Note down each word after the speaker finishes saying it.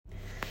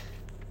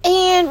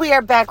we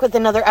are back with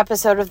another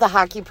episode of the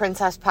Hockey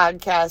Princess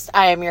podcast.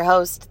 I am your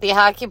host, the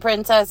Hockey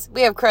Princess.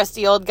 We have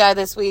Crusty Old Guy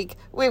this week.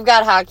 We've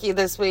got hockey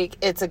this week.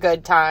 It's a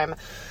good time.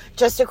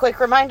 Just a quick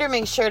reminder,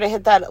 make sure to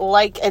hit that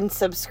like and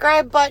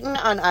subscribe button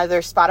on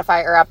either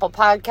Spotify or Apple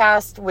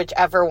Podcast,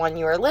 whichever one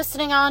you are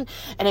listening on.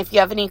 And if you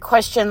have any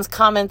questions,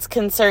 comments,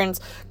 concerns,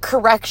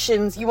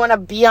 corrections, you want to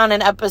be on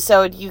an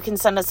episode, you can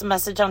send us a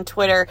message on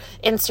Twitter,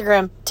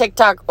 Instagram,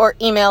 TikTok, or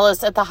email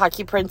us at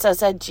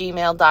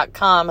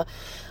thehockeyprincess@gmail.com.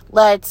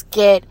 Let's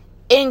get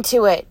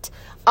into it.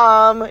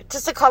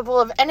 Just a couple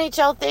of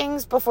NHL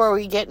things before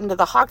we get into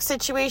the Hawks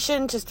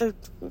situation.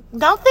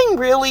 Nothing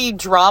really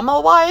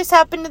drama-wise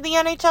happened in the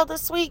NHL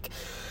this week.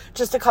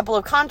 Just a couple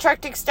of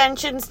contract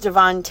extensions.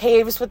 Devon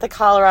Taves with the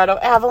Colorado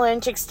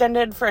Avalanche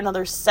extended for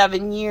another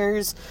 7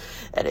 years.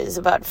 That is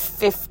about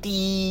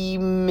 50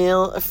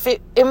 mil,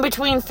 in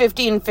between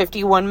 50 and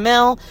 51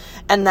 mil.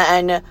 And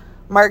then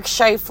Mark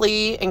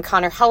Scheifele and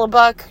Connor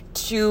Hellebuck,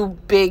 two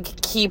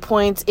big key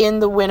points in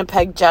the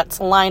Winnipeg Jets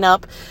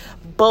lineup,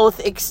 both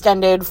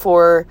extended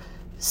for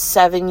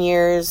 7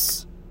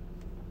 years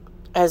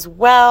as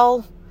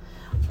well.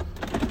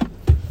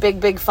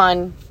 Big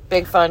fun.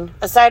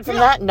 Aside from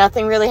that,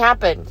 nothing really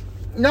happened.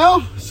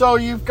 No, so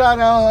you've got,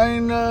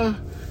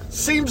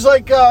 seems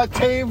like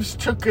Taves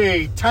took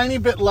a tiny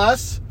bit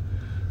less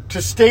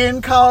to stay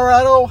in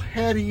Colorado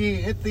had he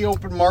hit the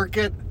open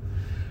market.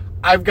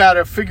 I've got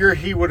to figure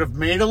he would have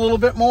made a little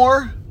bit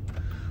more.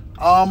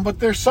 But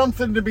there's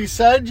something to be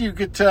said. You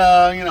get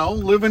to,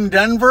 live in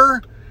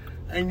Denver,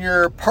 and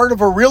you're part of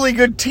a really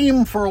good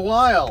team for a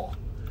while.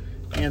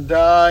 And,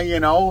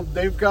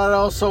 they've got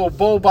also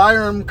Bo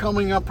Byram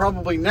coming up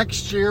probably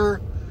next year.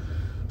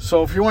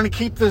 So if you want to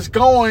keep this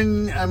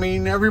going,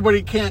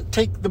 everybody can't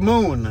take the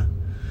moon.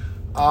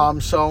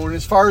 And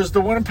as far as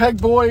the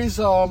Winnipeg boys,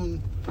 a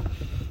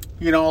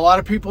lot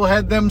of people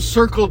had them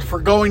circled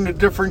for going to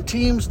different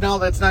teams. Now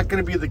that's not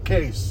going to be the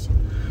case.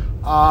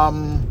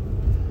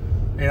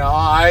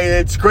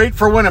 It's great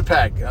for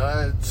Winnipeg.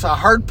 It's a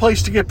hard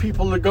place to get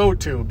people to go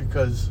to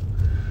because,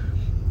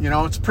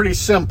 it's pretty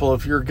simple.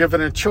 If you're given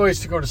a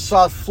choice to go to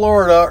South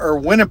Florida or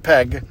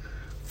Winnipeg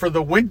for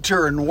the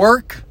winter and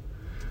work,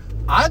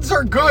 odds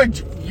are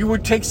good you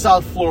would take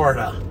South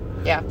Florida.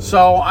 Yeah.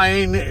 So,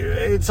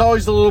 it's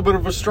always a little bit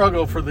of a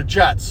struggle for the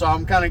Jets. So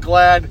I'm kind of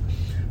glad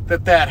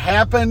that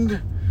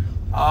happened.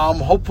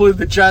 Hopefully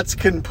the Jets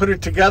can put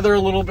it together a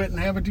little bit and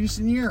have a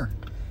decent year.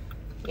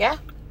 Yeah.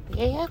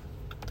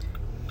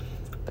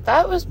 But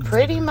that was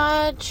pretty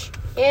much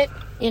it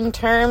in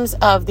terms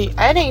of the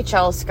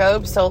NHL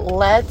scope. So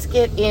let's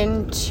get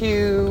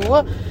into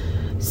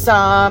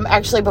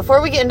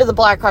before we get into the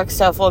Blackhawks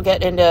stuff, we'll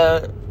get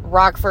into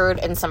Rockford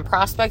and some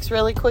prospects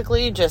really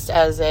quickly, just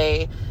as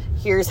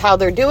here's how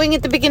they're doing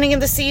at the beginning of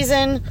the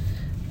season.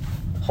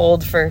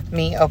 Hold for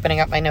me opening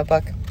up my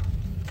notebook.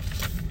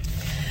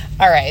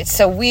 All right,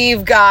 so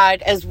we've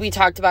got, as we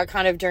talked about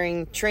kind of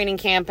during training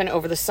camp and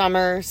over the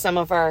summer, some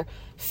of our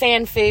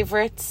fan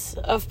favorites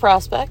of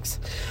prospects.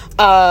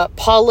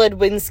 Paul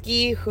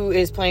Ledwinski, who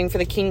is playing for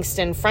the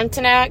Kingston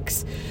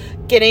Frontenacs,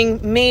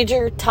 getting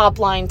major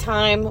top-line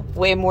time,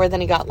 way more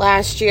than he got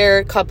last year.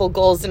 A couple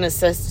goals and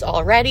assists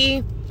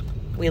already.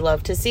 We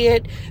love to see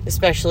it,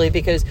 especially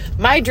because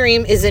my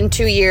dream is in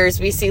 2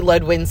 years we see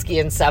Ledwinski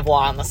and Savoie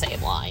on the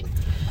same line.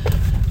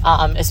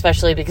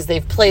 Especially because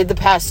they've played the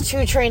past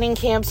 2 training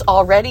camps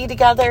already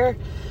together.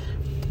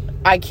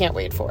 I can't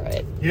wait for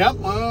it.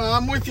 Yep,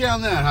 I'm with you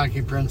on that,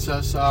 Hockey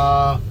Princess.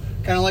 Kind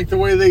of like the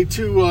way they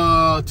two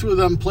of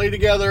them play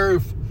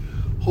together.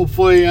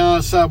 Hopefully,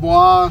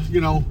 Savoie,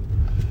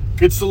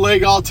 gets the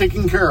leg all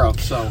taken care of.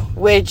 So,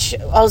 which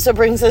also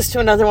brings us to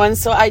another one.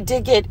 So I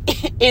did get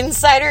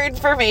insider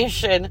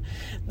information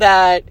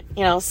that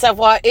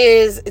Savoie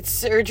its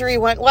surgery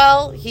went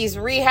well. He's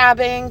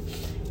rehabbing.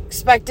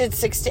 Expected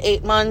 6 to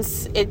 8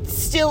 months. It's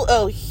still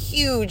a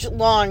huge,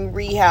 long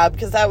rehab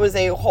because that was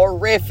a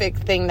horrific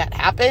thing that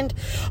happened.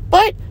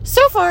 But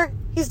so far,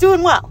 he's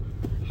doing well.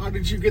 How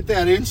did you get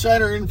that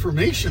insider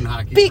information,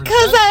 Hockey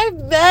Because Princess? I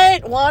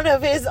met one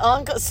of his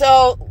uncles.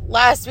 So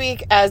last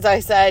week, as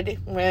I said,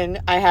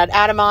 when I had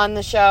Adam on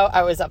the show,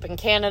 I was up in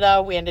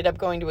Canada. We ended up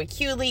going to a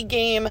Q League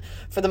game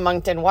for the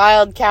Moncton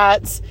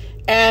Wildcats.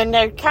 And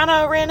I kind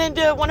of ran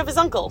into one of his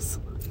uncles.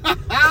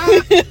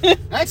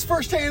 That's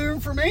first-hand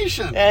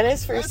information. That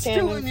is first-hand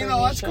information.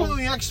 That's going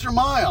the extra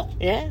mile.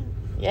 Yeah.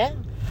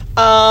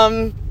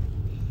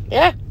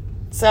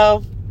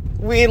 So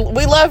we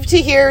love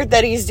to hear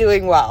that he's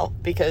doing well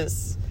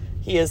because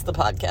he is the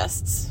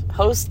podcast's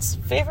host's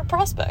favorite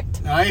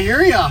prospect. I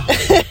hear ya.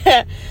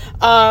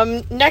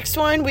 Next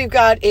one we've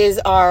got is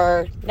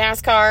our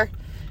NASCAR.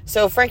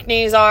 So Frank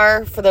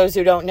Nazar, for those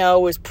who don't know,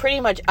 was pretty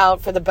much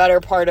out for the better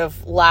part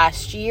of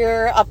last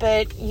year up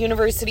at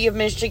University of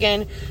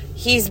Michigan.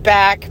 He's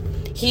back.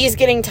 He's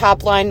getting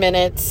top-line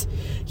minutes.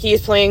 He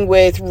is playing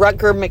with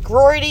Rutger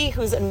McGroarty,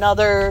 who's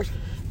another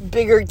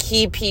bigger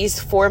key piece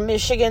for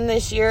Michigan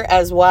this year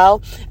as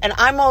well. And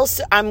I'm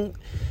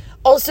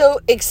also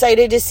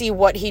excited to see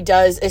what he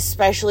does,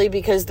 especially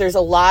because there's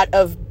a lot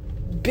of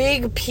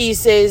big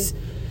pieces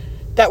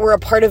that were a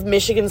part of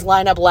Michigan's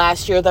lineup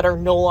last year that are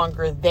no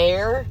longer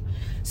there.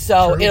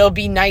 So True. it'll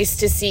be nice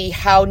to see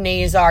how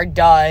Nazar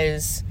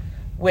does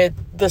with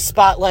the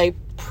spotlight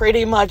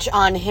pretty much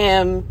on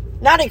him.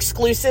 Not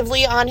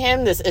exclusively on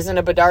him. This isn't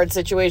a Bedard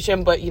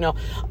situation, but,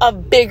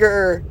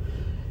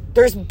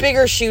 there's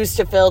bigger shoes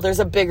to fill. There's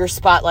a bigger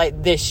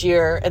spotlight this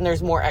year, and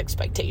there's more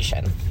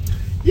expectation.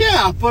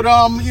 Yeah, but,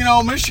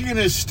 Michigan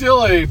is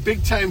still a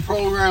big-time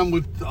program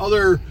with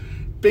other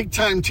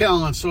big-time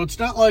talent, so it's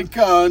not like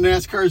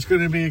NASCAR is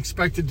going to be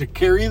expected to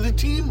carry the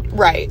team.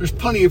 Right. There's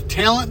plenty of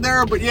talent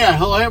there, but, yeah,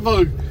 he'll have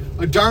a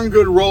darn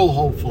good role,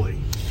 hopefully.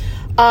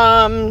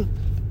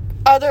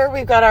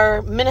 We've got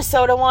our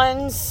Minnesota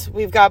ones.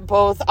 We've got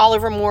both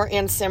Oliver Moore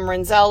and Sim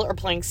Renzel are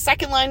playing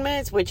second line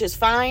minutes, which is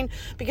fine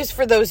because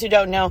for those who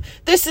don't know,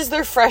 this is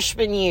their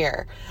freshman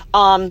year.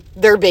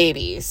 They're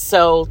babies.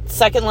 So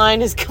second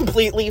line is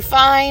completely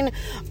fine.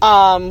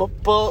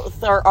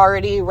 Both are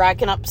already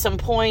racking up some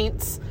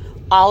points.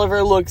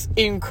 Oliver looks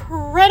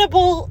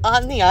incredible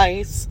on the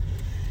ice.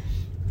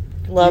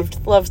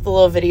 Loved the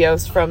little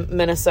videos from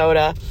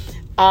Minnesota.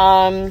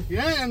 And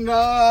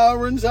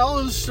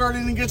Renzel is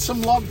starting to get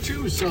some love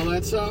too. So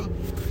that's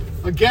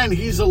again,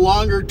 he's a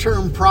longer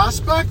term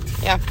prospect.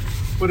 Yeah.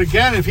 But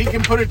again, if he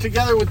can put it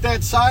together with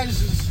that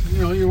size,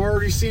 you're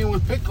already seeing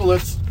with Pickle,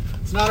 it's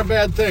not a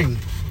bad thing.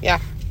 Yeah.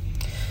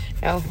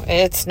 No,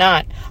 it's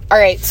not. All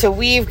right, so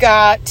we've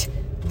got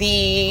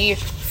the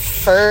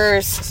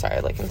first. Sorry,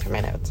 looking through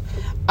my notes.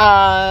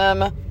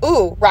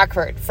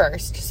 Rockford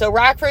first. So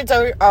Rockford's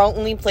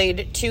only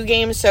played 2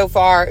 games so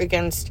far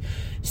against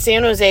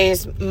San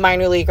Jose's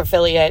minor league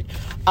affiliate.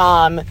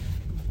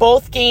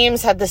 Both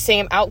games had the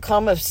same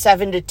outcome of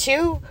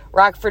 7-2.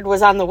 Rockford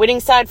was on the winning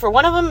side for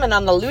one of them and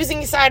on the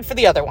losing side for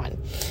the other one.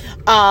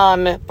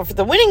 But for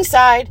the winning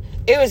side,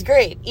 it was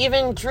great.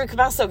 Even Drew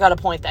Camasso got a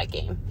point that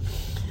game.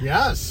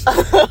 Yes.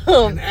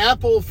 An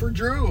apple for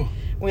Drew.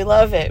 We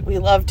love it. We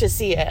love to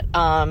see it.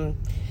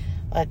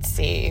 Let's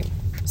see.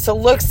 So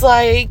looks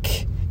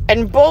like,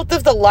 and both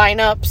of the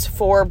lineups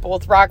for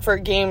both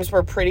Rockford games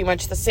were pretty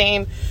much the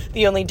same.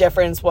 The only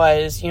difference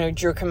was,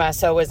 Drew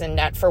Camasso was in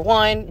net for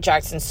one.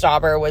 Jackson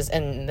Stauber was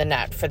in the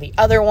net for the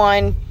other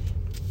one.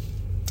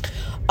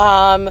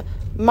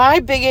 My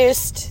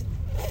biggest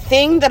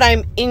thing that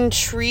I'm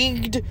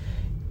intrigued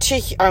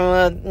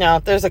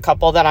to, there's a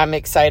couple that I'm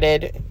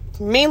excited.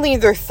 Mainly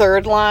their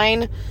third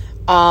line,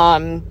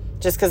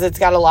 just because it's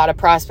got a lot of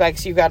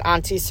prospects. You've got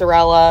Antti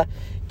Sorella,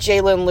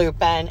 Jalen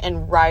Lupin,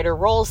 and Ryder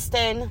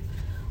Rolston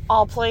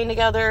all playing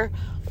together.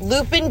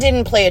 Lupin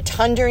didn't play a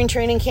ton during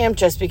training camp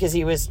just because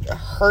he was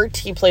hurt.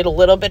 He played a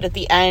little bit at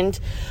the end.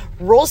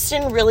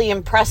 Rolston really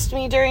impressed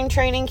me during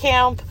training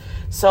camp,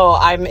 so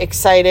I'm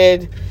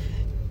excited,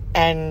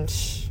 and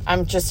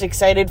I'm just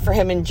excited for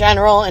him in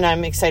general, and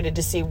I'm excited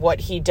to see what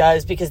he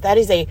does because that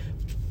is a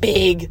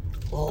big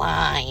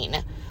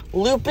line.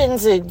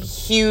 Lupin's a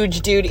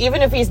huge dude.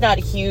 Even if he's not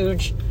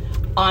huge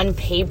on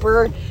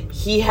paper,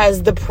 he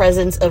has the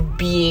presence of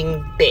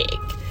being big.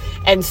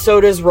 And so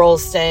does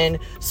Rolston.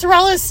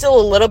 Sorella is still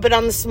a little bit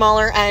on the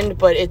smaller end,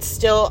 but it's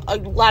still a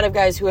lot of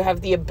guys who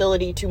have the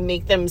ability to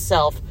make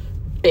themselves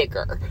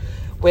bigger,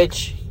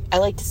 which I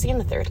like to see in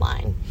the third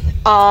line.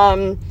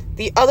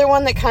 The other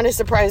one that kind of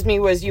surprised me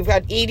was you've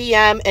got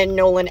EDM and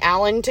Nolan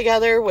Allen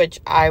together, which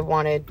I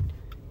wanted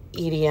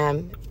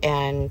EDM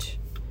and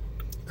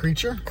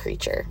Creature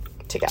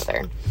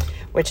together,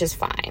 which is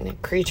fine.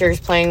 Creature's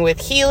playing with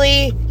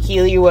Healy.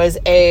 Healy was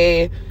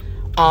a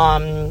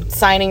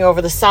signing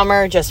over the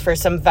summer just for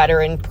some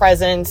veteran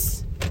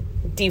presence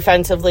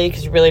defensively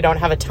because you really don't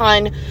have a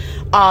ton.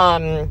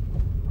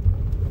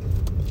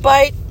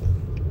 But,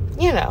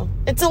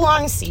 it's a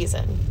long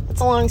season.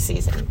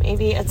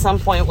 Maybe at some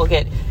point we'll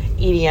get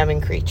EDM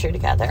and Creature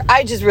together.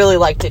 I just really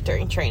liked it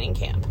during training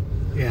camp.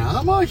 Yeah,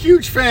 I'm a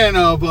huge fan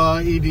of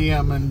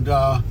EDM and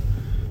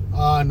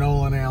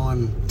Nolan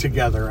Allen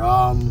together.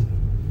 I'll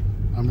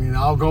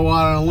go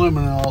out on a limb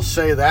and I'll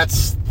say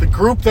that's the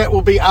group that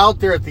will be out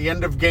there at the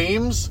end of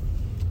games,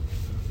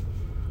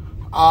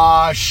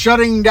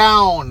 shutting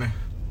down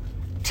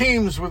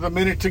teams with a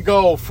minute to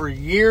go for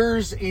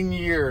years and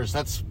years.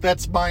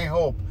 That's my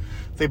hope.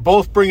 They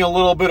both bring a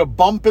little bit of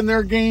bump in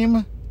their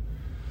game.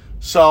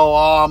 So,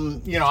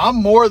 I'm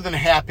more than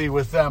happy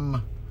with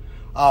them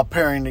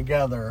pairing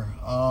together.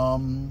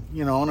 And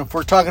if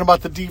we're talking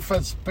about the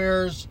defense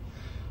pairs,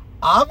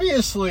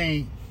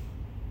 obviously,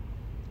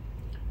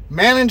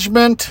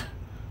 management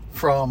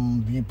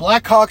from the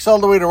Blackhawks all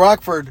the way to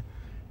Rockford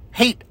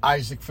hate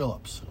Isaac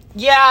Phillips.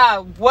 Yeah,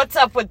 what's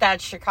up with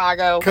that,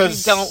 Chicago? We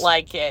don't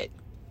like it.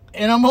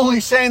 And I'm only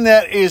saying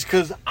that is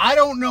because I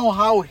don't know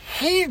how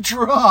he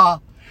drew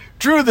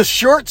the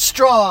short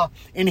straw,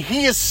 and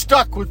he is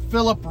stuck with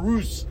Philip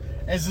Roos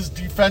as his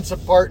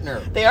defensive partner.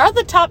 They are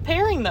the top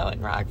pairing, though,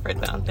 in Rockford,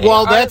 don't they?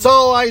 Well, that's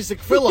all Isaac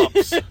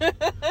Phillips.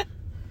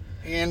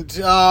 And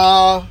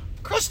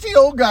crusty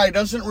old guy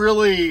doesn't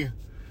really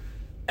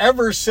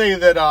ever say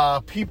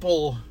that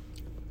people...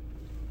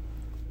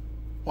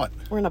 What?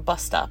 We're in a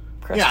bus stop.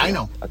 Yeah, I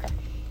know. Okay.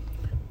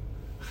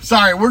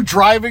 Sorry, we're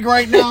driving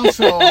right now,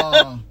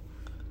 so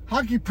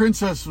Hockey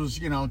Princess was,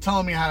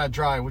 telling me how to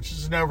drive, which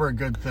is never a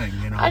good thing,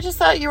 I just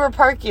thought you were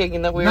parking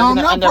and that we were No, going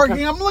to I'm not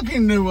parking. I'm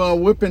looking to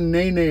whip and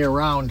nay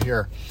around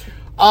here.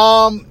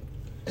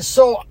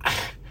 So,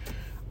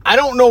 I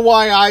don't know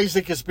why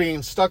Isaac is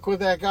being stuck with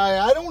that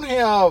guy. I don't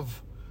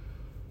have...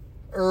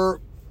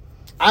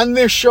 on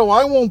this show,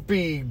 I won't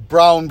be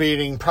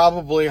browbeating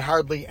probably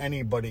hardly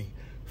anybody.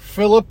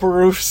 Philip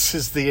Roos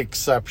is the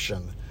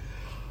exception.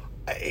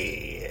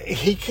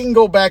 He can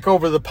go back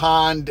over the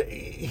pond.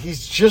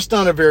 He's just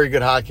not a very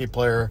good hockey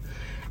player.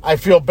 I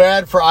feel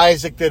bad for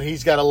Isaac that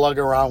he's got to lug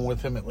around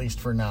with him, at least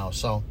for now.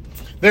 So,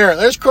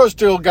 there's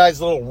Coastal Guy's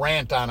little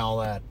rant on all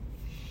that.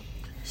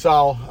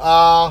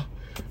 So,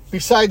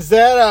 besides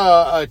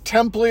that,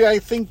 Templey, I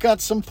think,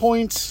 got some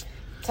points.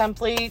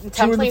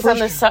 Templey's on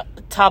the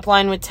top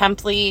line with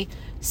Templey,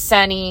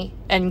 Senny,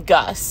 and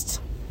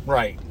Gust.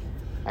 Right.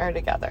 Are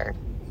together.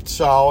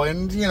 So,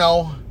 and,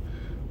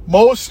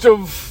 most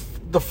of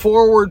the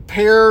forward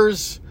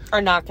pairs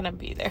are not going to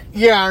be there.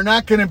 Yeah, are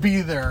not going to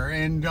be there.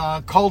 And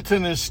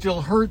Colton is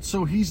still hurt,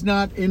 so he's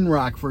not in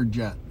Rockford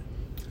yet.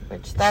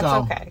 That's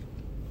okay.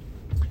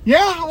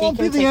 Yeah, it won't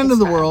be the end of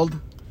the world.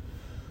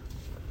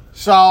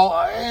 So,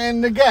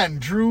 and again,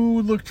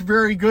 Drew looked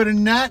very good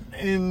in net.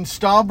 And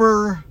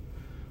Stauber,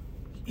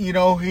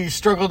 he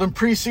struggled in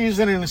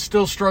preseason and is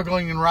still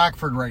struggling in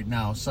Rockford right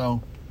now.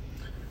 So,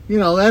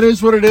 that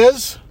is what it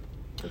is.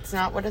 It's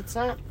not what it's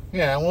not.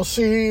 Yeah, we'll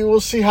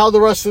see how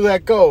the rest of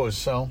that goes.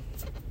 So,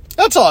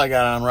 that's all I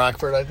got on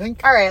Rockford, I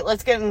think. All right,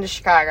 let's get into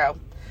Chicago.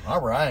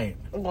 All right.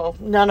 Well,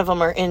 none of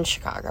them are in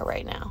Chicago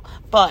right now.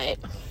 But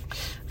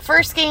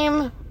first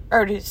game,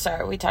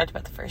 we talked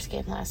about the first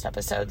game last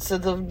episode. So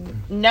the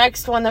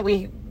next one that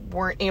we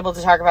weren't able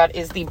to talk about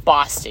is the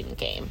Boston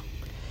game.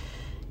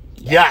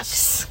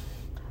 Yes.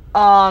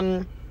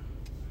 I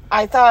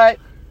thought,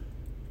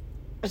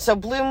 so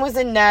Bloom was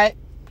in net.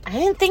 I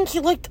didn't think he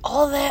looked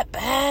all that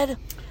bad.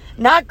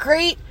 Not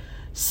great.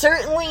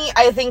 Certainly,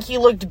 I think he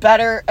looked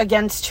better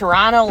against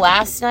Toronto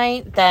last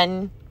night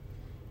than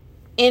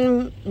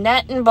in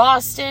net in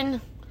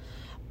Boston.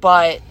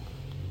 But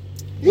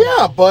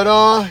yeah,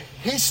 but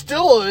he's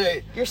still...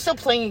 you're still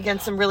playing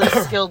against some really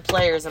skilled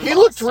players in Boston.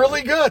 He looked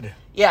really good.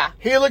 Yeah.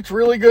 He looked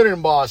really good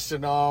in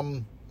Boston.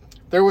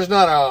 There was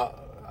not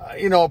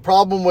a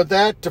problem with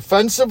that.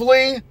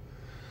 Defensively,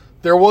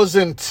 it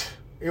wasn't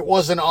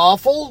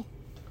awful.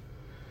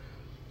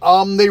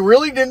 They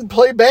really didn't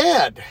play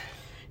bad.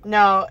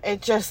 No,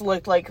 it just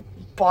looked like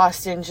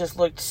Boston just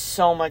looked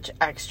so much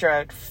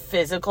extra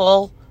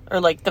physical, or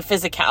like the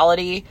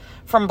physicality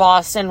from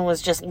Boston was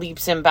just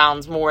leaps and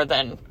bounds more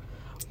than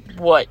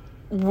what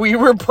we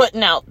were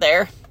putting out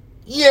there.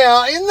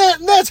 Yeah,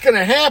 and that's going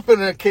to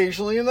happen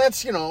occasionally, and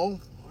that's, at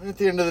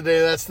the end of the day,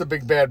 that's the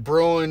big bad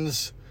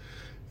Bruins.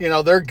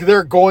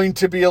 They're going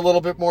to be a little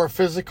bit more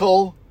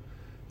physical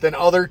than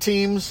other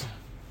teams.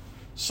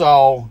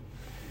 So,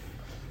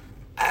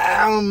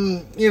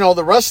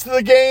 the rest of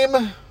the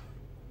game,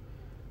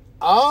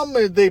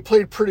 they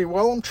played pretty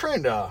well. I'm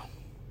trying to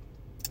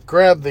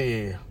grab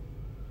the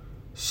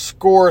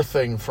score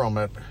thing from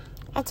it.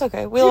 That's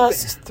okay. We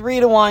lost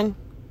 3-1.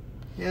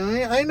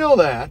 Yeah, I know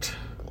that.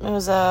 It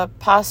was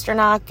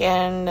Pasternak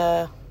and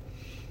I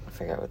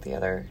forget what the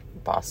other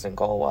Boston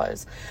goal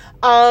was.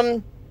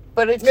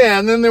 But it's... Yeah,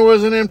 and then there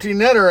was an empty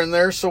netter in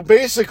there. So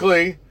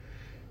basically,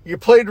 you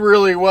played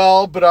really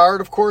well.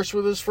 Bedard, of course,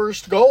 with his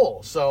first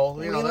goal. So,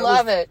 we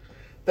love it.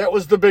 That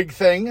was the big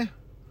thing.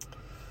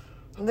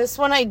 This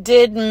one I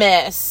did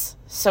miss,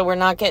 so we're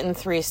not getting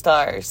 3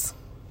 stars.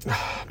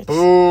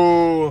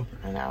 Boo.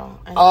 I know.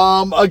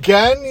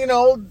 Again,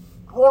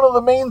 one of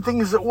the main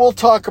things that we'll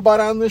talk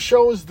about on this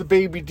show is the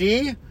Baby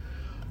D.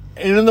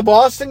 And in the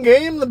Boston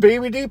game, the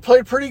Baby D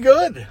played pretty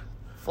good.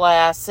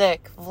 Vlasic.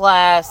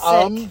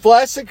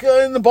 Vlasic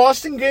in the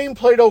Boston game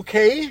played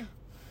okay.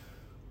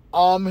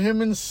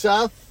 Him and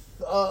Seth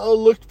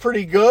looked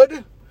pretty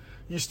good.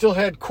 You still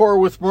had core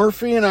with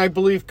Murphy, and I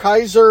believe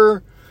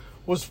Kaiser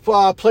was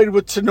played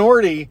with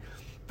Tenorti.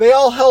 They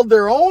all held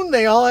their own.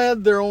 They all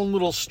had their own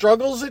little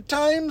struggles at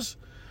times.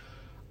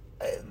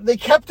 They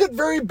kept it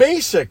very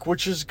basic,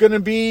 which is going to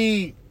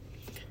be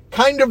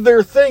kind of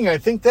their thing. I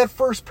think that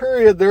first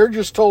period, they're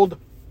just told,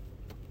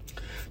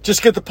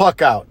 just get the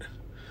puck out.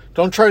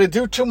 Don't try to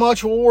do too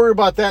much. We'll worry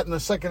about that in the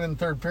second and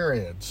third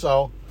period.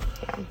 So,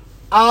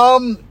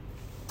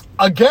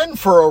 again,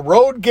 for a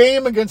road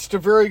game against a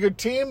very good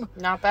team,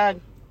 not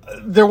bad.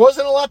 There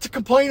wasn't a lot to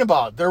complain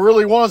about. There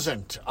really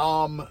wasn't.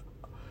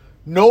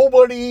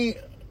 Nobody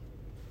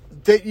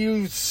that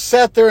you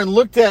sat there and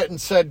looked at and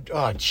said,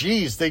 oh,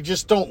 geez, they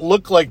just don't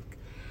look like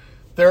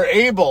they're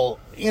able.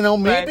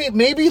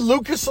 Maybe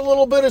Lucas a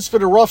little bit. It's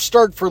been a rough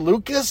start for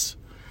Lucas.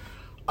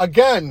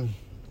 Again,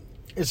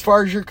 as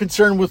far as you're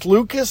concerned with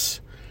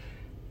Lucas,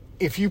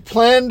 if you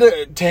plan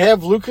to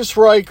have Lucas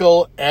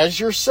Reichel as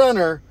your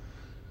center,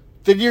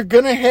 then you're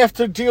going to have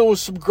to deal with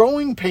some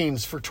growing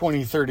pains for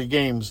 20, 30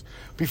 games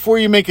before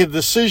you make a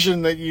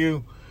decision that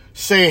you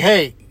say,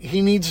 hey,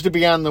 he needs to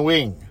be on the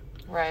wing.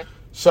 Right.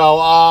 So,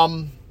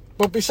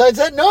 but besides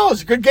that, no,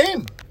 it's a good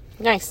game.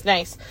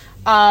 Nice.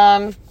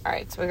 All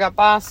right, so we got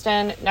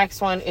Boston.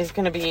 Next one is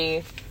going to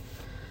be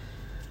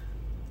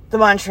the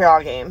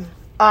Montreal game.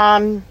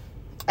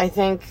 I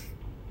think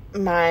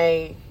in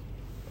my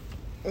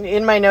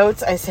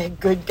notes, I said,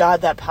 good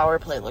God, that power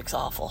play looks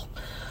awful.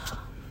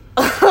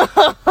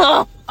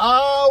 Well,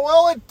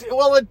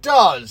 it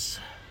does.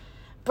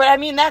 But, I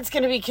mean, that's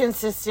going to be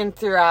consistent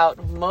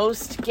throughout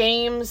most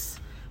games.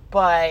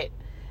 But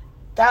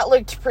that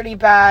looked pretty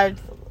bad,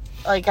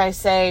 like I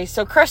say.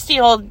 So, Crusty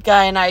Old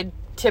Guy and I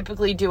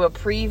typically do a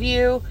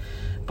preview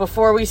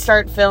before we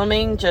start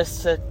filming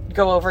just to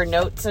go over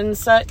notes and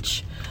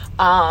such.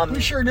 We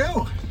sure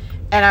do.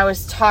 And I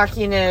was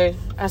talking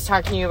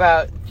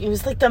about, it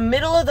was like the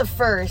middle of the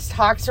first,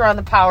 Hawks are on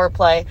the power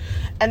play,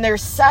 and they're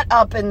set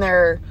up in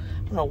their,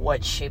 I don't know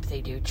what shape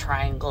they do,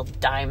 triangle,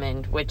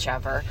 diamond,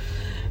 whichever.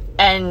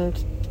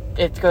 And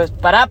it goes,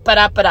 ba-da,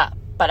 ba-da, ba-da,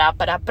 ba-da,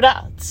 ba-da,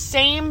 ba-da.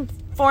 Same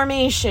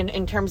formation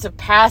in terms of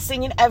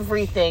passing and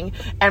everything,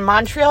 and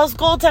Montreal's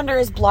goaltender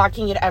is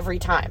blocking it every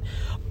time.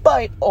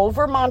 But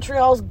over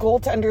Montreal's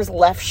goaltender's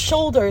left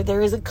shoulder,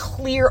 there is a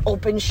clear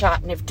open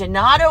shot. And if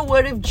Donato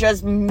would have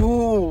just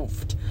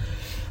moved,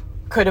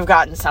 could have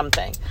gotten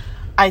something.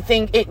 I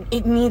think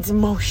it needs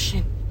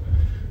motion.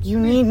 You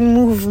need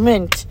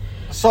movement.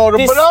 So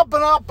the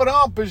but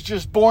up is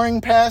just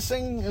boring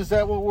passing? Is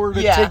that what we're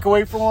to take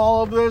away from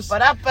all of this?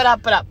 But up.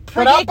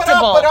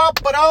 Predictable.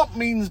 But up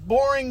means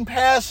boring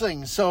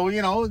passing. So,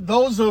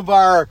 those of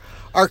our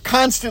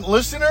constant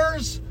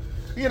listeners,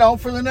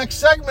 for the next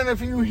segment, if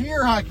you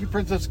hear Hockey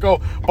Princess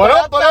go, but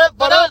up,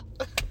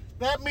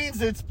 that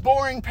means it's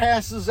boring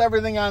passes,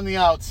 everything on the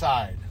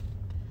outside.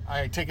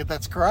 I take it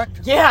that's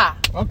correct? Yeah.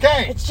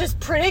 Okay. It's just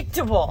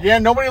predictable. Yeah,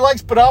 nobody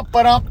likes but up.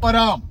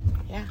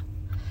 Yeah.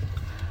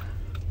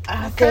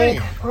 I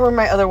think, what were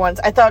my other ones?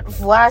 I thought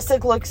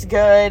Vlasic looks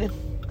good.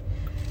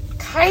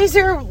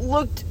 Kaiser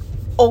looked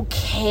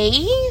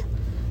okay.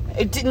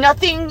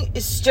 Nothing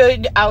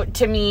stood out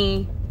to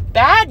me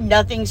bad.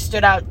 Nothing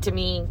stood out to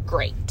me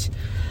great.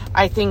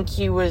 I think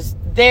he was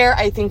there.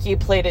 I think he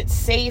played it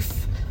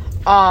safe.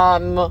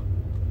 Also,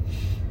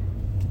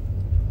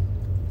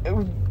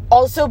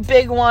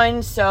 big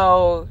one.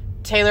 So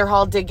Taylor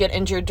Hall did get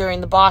injured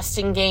during the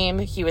Boston game.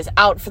 He was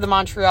out for the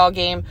Montreal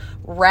game.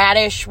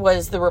 Radish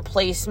was the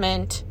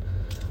replacement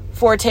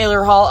for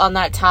Taylor Hall on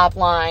that top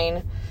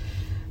line.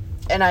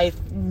 And I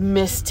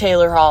miss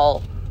Taylor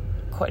Hall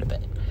quite a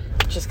bit.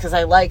 Just because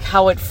I like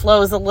how it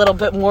flows a little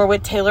bit more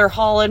with Taylor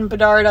Hall and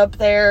Bedard up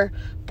there.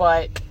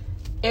 But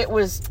it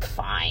was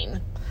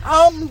fine.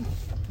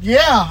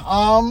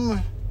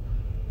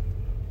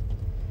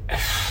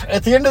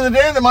 At the end of the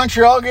day, the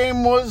Montreal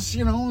game was,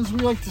 as we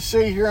like to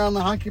say here on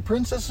the Hockey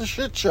Princess, a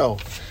shit show.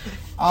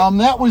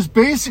 That was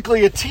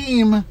basically a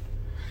team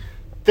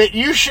that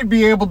you should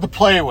be able to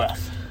play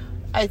with.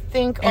 I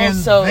think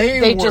also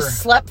they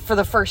just slept for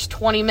the first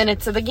 20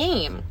 minutes of the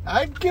game.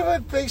 I'd give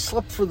it they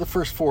slept for the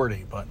first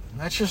 40, but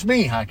that's just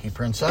me, Hockey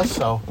Princess.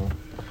 So,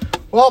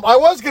 well, I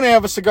was going to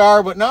have a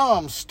cigar, but now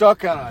I'm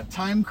stuck on a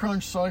time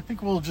crunch, so I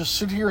think we'll just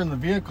sit here in the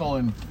vehicle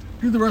and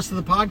do the rest of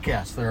the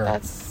podcast there,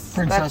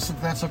 Princess,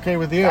 if that's okay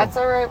with you. That's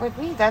all right with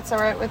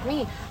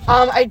me.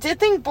 I did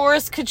think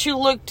Boris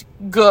Kachuk looked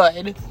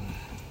good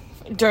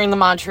during the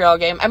Montreal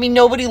game. I mean,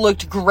 nobody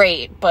looked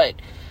great, but,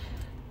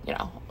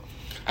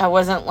 I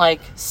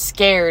wasn't,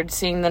 scared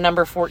seeing the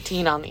number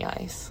 14 on the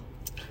ice.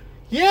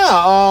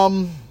 Yeah,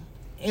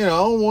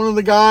 one of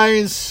the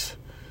guys,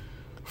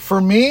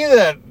 for me,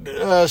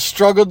 that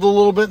struggled a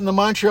little bit in the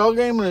Montreal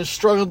game and has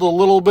struggled a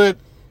little bit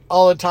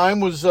all the time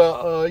was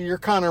your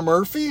Connor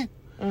Murphy.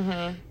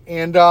 Mm-hmm.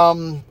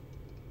 And,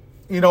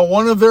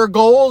 one of their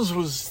goals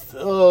was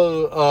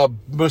a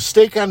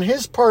mistake on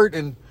his part.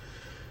 And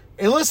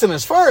listen,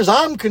 as far as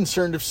I'm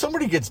concerned, if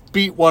somebody gets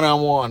beat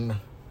one-on-one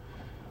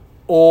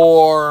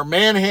or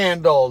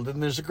manhandled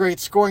and there's a great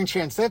scoring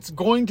chance, that's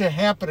going to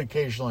happen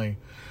occasionally.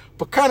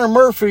 But Connor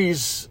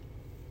Murphy's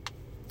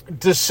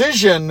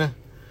decision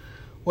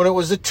when it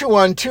was a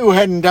 2-on-2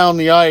 heading down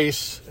the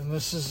ice, and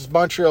this is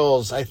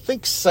Montreal's, I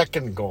think,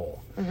 second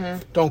goal.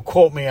 Mm-hmm. Don't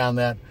quote me on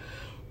that.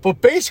 But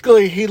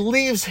basically, he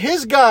leaves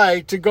his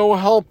guy to go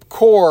help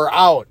Core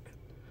out.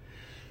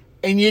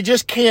 And you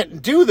just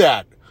can't do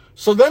that.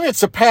 So then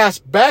it's a pass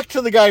back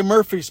to the guy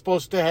Murphy's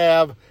supposed to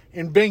have,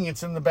 and bing,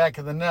 it's in the back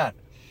of the net.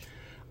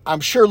 I'm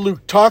sure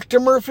Luke talked to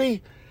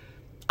Murphy.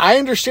 I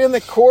understand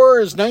that Core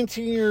is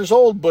 19 years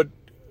old, but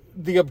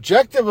the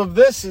objective of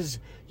this is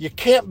you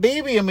can't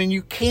baby him and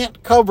you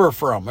can't cover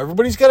for him.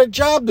 Everybody's got a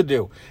job to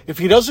do. If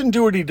he doesn't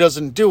do it, he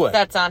doesn't do it.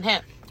 That's on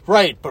him.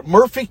 Right, but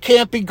Murphy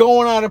can't be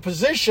going out of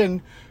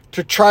position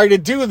to try to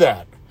do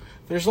that.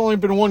 There's only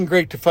been one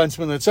great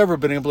defenseman that's ever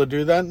been able to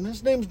do that, and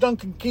his name's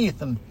Duncan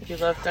Keith. And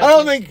I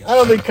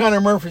don't think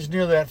Connor Murphy's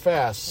near that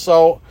fast.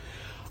 So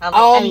I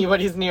don't think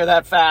anybody's near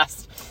that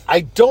fast.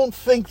 I don't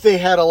think they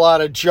had a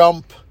lot of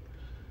jump.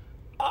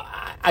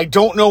 I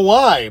don't know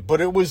why, but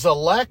it was a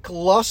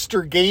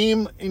lackluster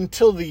game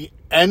until the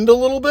end a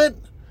little bit.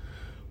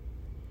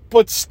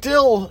 But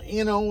still,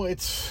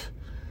 it's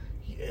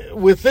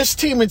with this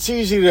team, it's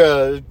easy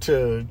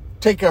to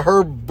take a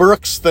Herb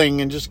Brooks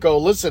thing and just go,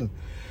 listen,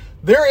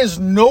 there is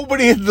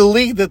nobody in the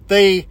league that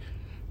they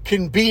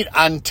can beat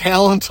on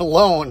talent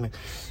alone,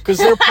 because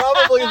they're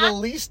probably the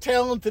least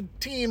talented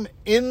team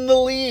in the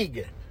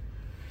league.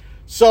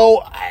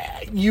 So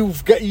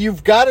you've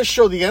got to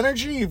show the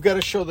energy, you've got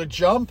to show the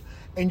jump,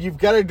 and you've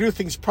got to do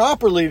things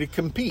properly to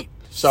compete.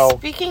 So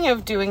speaking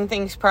of doing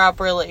things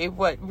properly,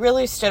 what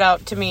really stood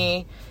out to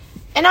me,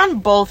 and on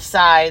both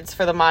sides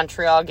for the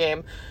Montreal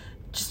game,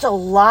 just a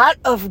lot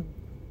of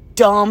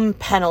dumb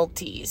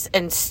penalties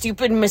and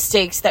stupid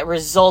mistakes that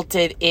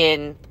resulted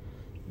in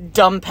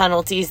dumb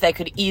penalties that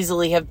could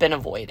easily have been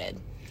avoided.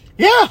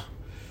 Yeah.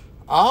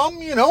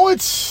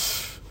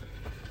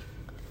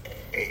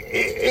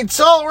 It's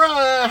all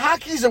around.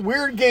 Hockey's a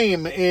weird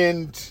game,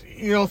 and,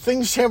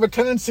 things have a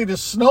tendency to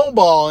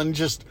snowball, and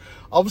just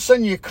all of a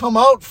sudden you come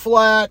out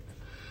flat,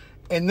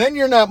 and then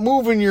you're not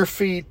moving your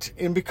feet,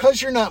 and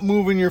because you're not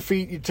moving your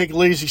feet, you take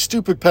lazy,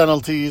 stupid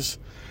penalties,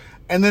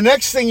 and the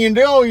next thing you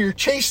know, you're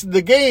chasing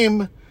the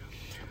game,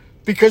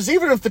 because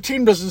even if the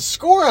team doesn't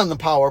score on the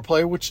power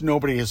play, which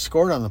nobody has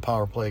scored on the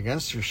power play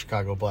against your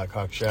Chicago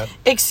Blackhawks yet.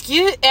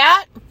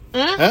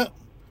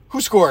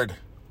 Who scored?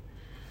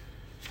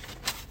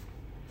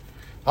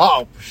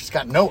 Oh, she's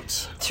got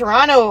notes.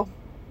 Toronto.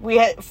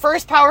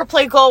 First power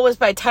play goal was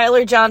by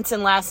Tyler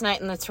Johnson last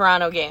night in the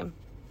Toronto game.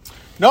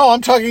 No,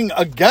 I'm talking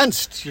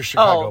against your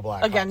Chicago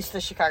Blackhawks. Against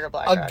the Chicago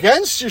Blackhawks.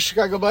 Against your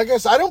Chicago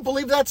Blackhawks. I don't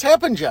believe that's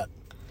happened yet.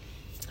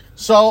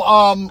 So,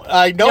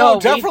 I know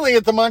definitely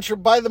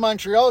by the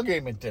Montreal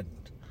game it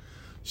didn't.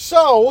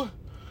 So,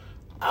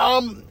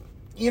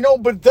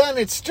 but then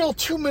it's still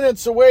 2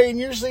 minutes away, and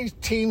usually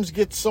teams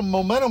get some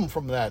momentum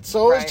from that.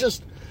 So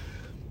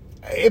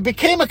it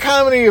became a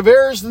comedy of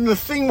errors, and the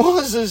thing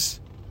was,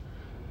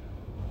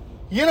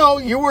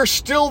 you were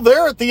still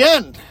there at the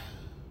end.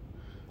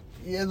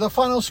 Yeah, the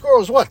final score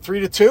was what,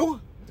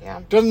 3-2?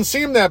 Yeah. Doesn't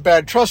seem that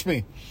bad. Trust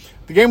me,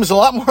 the game was a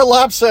lot more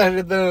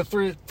lopsided than a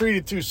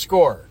 3-2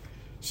 score.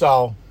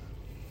 So,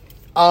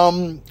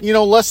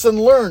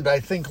 lesson learned. I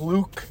think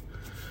Luke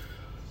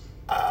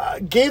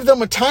gave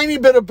them a tiny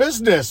bit of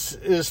business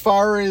as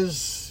far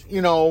as,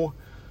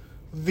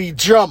 the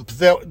jump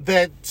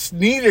that's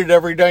needed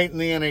every night in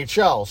the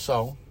NHL.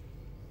 So,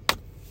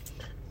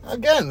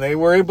 again, they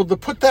were able to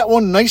put that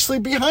one nicely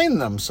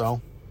behind them. So,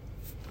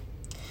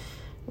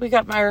 we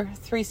got my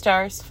 3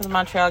 stars for the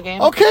Montreal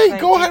game. Okay,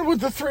 go ahead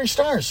with the 3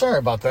 stars. Sorry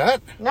about that.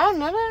 No.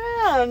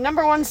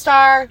 Number 1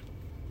 star.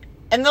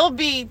 And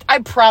I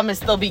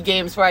promise there'll be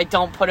games where I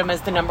don't put him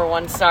as the number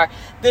 1 star.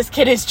 This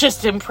kid has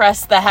just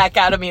impressed the heck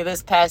out of me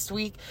this past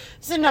week.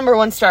 So number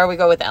 1 star, we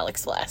go with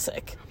Alex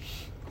Vlasic.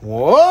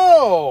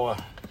 Whoa.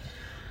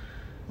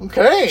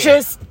 Okay.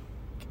 Just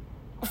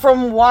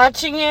from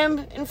watching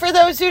him, and for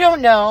those who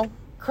don't know,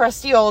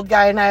 crusty old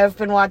guy and I have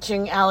been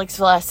watching Alex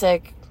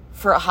Vlasic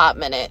for a hot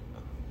minute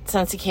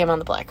since he came on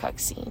the Blackhawks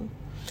scene.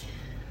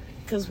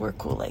 Because we're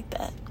cool like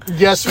that.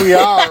 Yes, we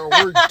are.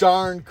 We're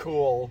darn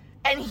cool.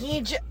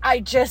 And I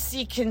just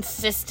see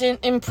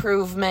consistent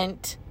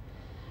improvement.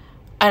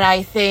 And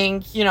I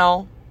think,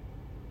 you're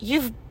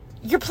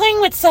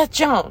playing with Seth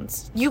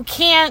Jones. You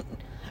can't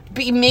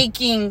be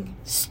making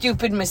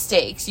stupid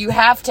mistakes. You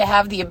have to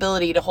have the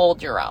ability to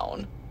hold your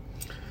own.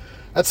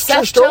 That's a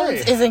true story.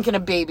 Seth Jones isn't going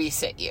to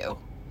babysit you.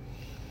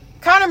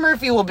 Connor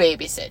Murphy will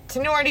babysit.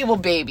 Tenorti will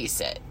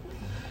babysit.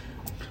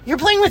 You're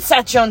playing with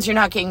Seth Jones, you're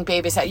not getting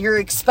babysat. You're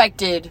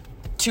expected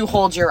to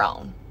hold your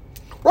own.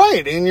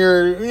 Right, and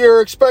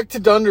you're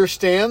expected to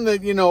understand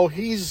that,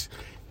 he's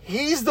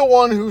the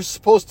one who's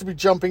supposed to be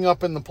jumping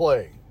up in the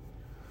play.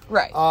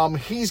 Right.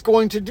 He's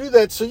going to do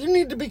that, so you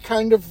need to be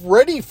kind of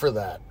ready for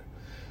that.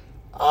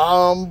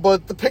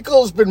 But the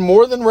Pickle's been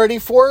more than ready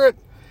for it.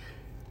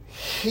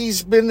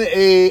 He's been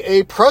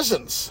a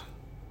presence.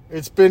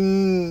 It's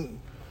been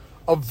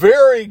a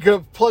very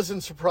good,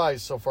 pleasant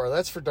surprise so far.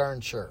 That's for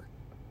darn sure.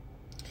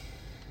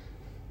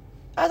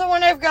 Other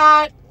one I've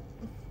got,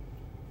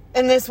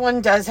 and this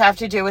one does have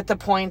to do with the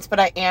points, but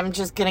I am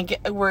just going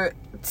to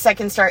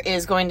second star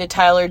is going to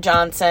Tyler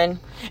Johnson,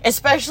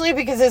 especially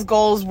because his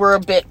goals were a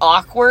bit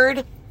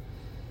awkward.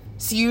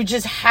 So you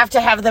just have to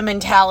have the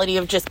mentality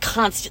of just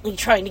constantly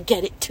trying to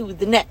get it to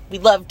the net. We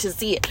love to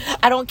see it.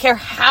 I don't care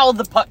how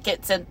the puck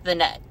gets into the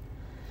net.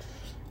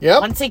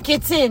 Yep. Once it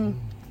gets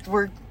in,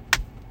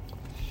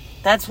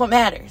 that's what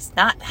matters.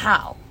 Not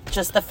how.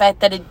 Just the fact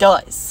that it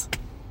does.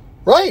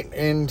 Right.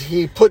 And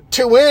he put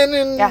 2 in,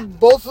 and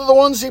both of the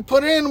ones he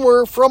put in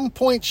were from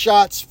point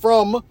shots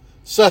from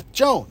Seth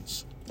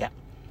Jones. Yeah.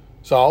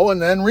 So,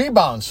 and then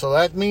rebounds. So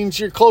that means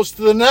you're close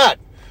to the net,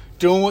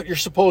 doing what you're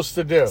supposed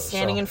to do.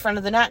 Standing in front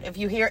of the net. If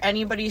you hear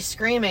anybody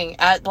screaming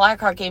at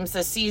Blackhawk games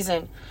this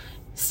season,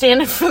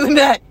 stand in front of the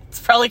net. It's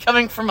probably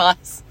coming from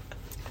us.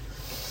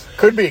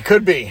 Could be.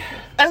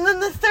 And then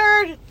the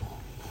third,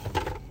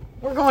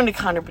 we're going to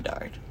Connor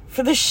Bedard.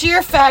 For the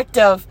sheer fact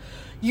of,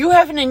 you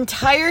have an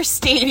entire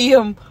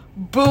stadium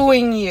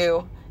booing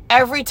you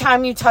every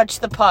time you touch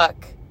the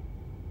puck.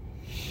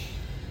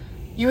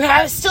 You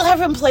still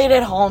haven't played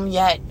at home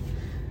yet.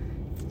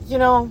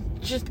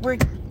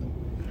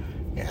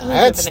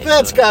 Yeah,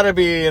 that's got to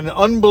be an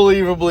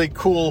unbelievably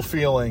cool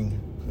feeling.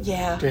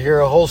 Yeah. To hear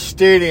a whole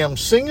stadium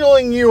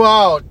singling you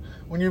out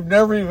when you've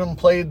never even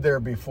played there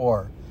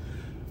before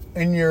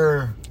in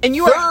your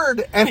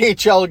third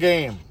NHL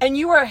game. And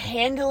you are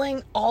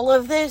handling all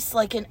of this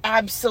like an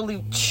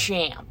absolute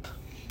champ.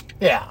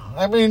 Yeah.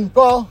 I mean,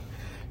 well,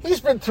 he's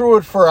been through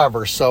it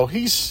forever, so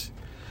he's,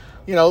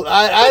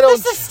 I don't...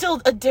 This is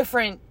still a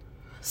different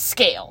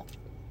scale.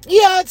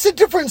 Yeah, it's a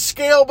different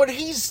scale, but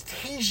he's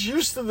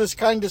used to this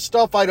kind of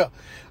stuff.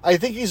 I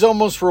think he's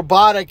almost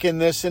robotic in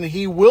this, and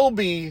he will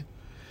be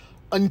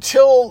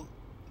until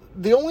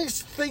the only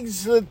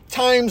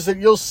times that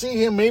you'll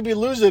see him maybe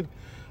lose it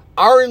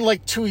are in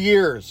like 2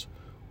 years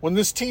when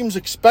this team's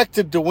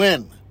expected to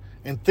win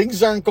and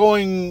things aren't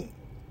going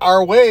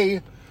our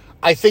way.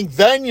 I think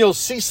then you'll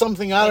see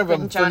something out of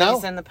him.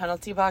 Johnny's in the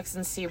penalty box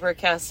and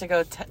Seabrook has to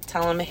go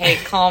tell him, hey,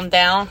 calm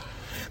down.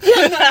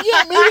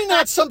 Yeah, maybe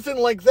not something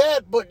like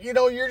that, but,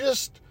 you're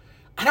just,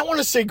 I don't want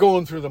to say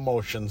going through the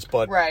motions,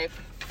 but right.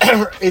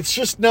 It's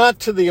just not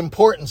to the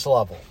importance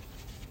level.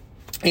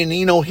 And,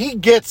 he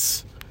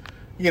gets,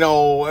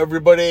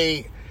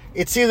 everybody,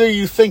 it's either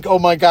you think, oh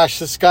my gosh,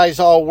 this guy's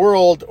all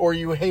world, or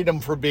you hate him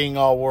for being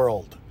all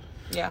world.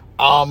 Yeah.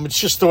 It's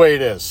just the way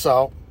it is.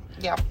 So,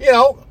 yeah.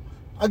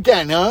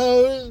 Again,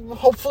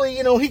 hopefully,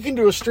 he can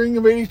do a string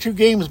of 82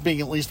 games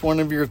being at least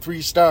one of your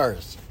 3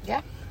 stars.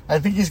 Yeah. I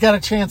think he's got a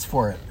chance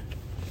for it.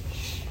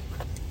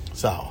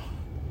 So,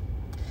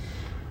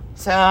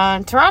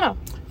 Toronto.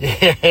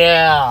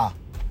 Yeah.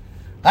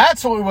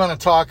 That's what we want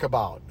to talk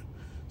about.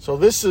 So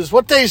this is,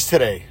 what day is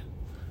today?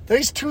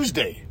 Today's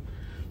Tuesday.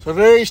 So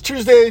today's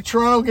Tuesday. The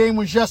Toronto game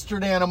was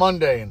yesterday on a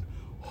Monday. And,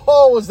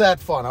 was that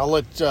fun. I'll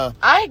let...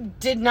 I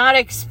did not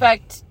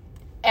expect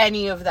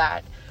any of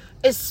that.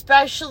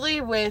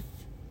 Especially with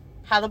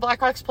how the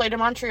Blackhawks played in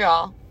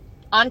Montreal.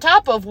 On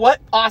top of what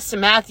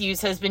Austin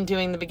Matthews has been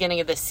doing the beginning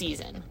of this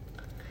season.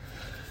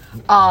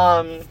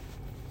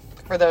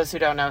 For those who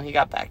don't know, he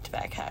got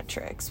back-to-back hat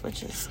tricks,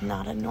 which is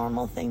not a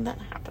normal thing that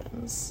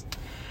happens.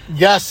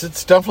 Yes,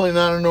 it's definitely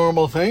not a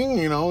normal thing.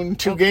 In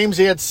 2 games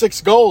he had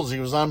 6 goals. He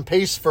was on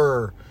pace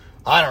for,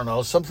 I don't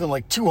know, something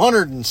like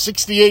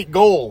 268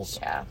 goals.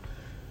 Yeah.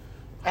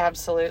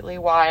 Absolutely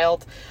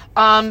wild.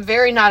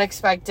 Very not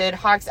expected.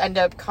 Hawks end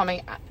up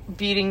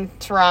beating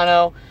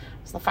Toronto.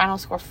 Was the final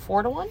score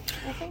 4-1,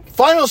 I think?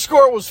 Final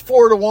score was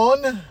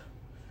 4-1.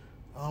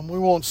 We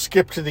won't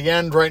skip to the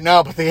end right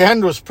now, but the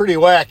end was pretty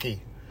wacky.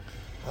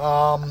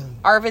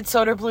 Arvid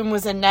Soderblom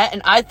was in net,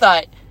 and I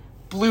thought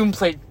Bloom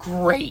played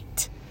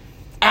great.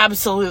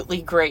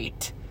 Absolutely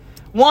great.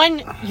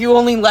 1, you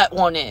only let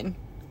 1 in.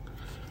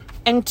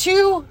 And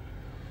 2,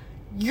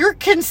 you're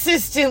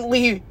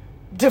consistently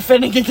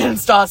defending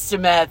against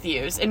Austin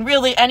Matthews. And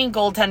really, any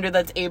goaltender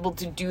that's able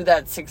to do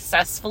that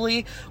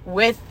successfully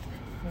with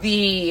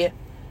the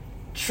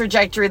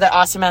trajectory that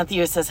Austin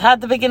Matthews has had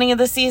at the beginning of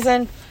the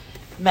season,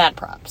 mad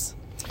props.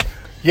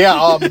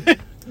 Yeah,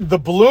 the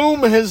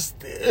Bloom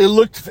he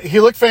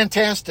looked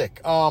fantastic.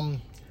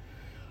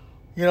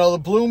 The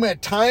Bloom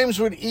at times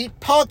would eat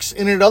pucks,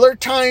 and at other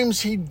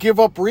times he'd give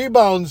up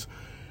rebounds,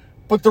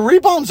 but the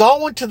rebounds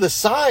all went to the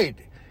side.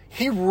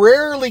 He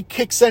rarely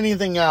kicks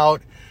anything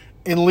out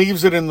and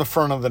leaves it in the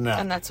front of the net.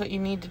 And that's what you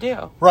need to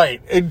do.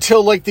 Right,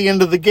 until like the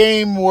end of the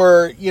game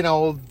where,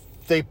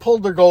 they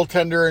pulled their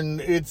goaltender and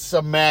it's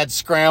a mad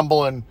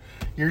scramble and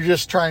you're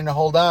just trying to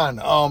hold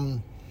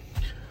on.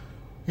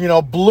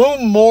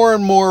 Bloom more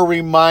and more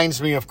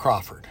reminds me of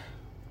Crawford.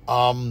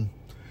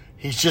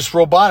 He's just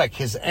robotic.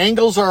 His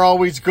angles are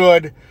always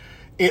good.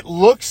 It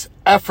looks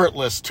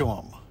effortless to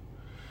him.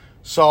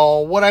 So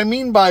what I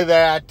mean by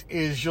that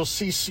is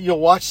you'll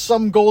watch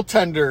some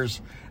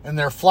goaltenders and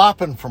they're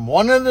flopping from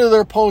one end of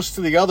their post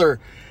to the other,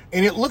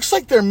 and it looks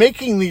like they're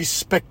making these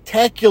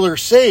spectacular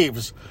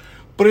saves,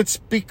 but it's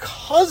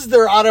because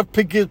they're out of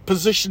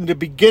position to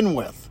begin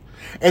with,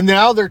 and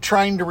now they're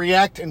trying to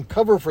react and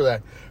cover for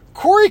that.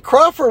 Corey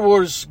Crawford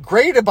was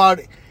great about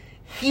it.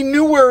 He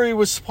knew where he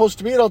was supposed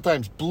to be at all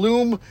times.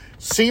 Bloom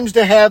seems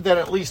to have that,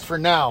 at least for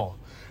now.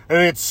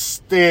 And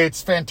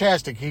it's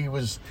fantastic. He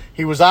was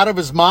out of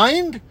his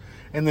mind,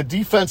 and the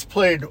defense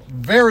played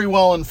very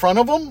well in front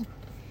of him.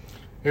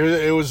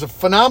 It was a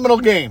phenomenal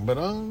game, but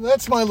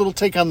that's my little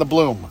take on the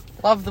Bloom.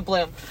 Love the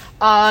Bloom.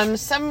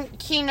 Some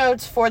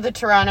keynotes for the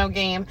Toronto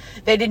game.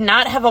 They did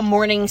not have a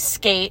morning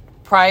skate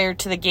prior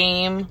to the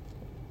game.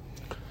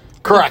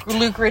 Correct.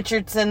 Luke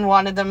Richardson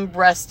wanted them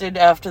rested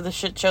after the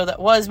shit show that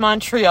was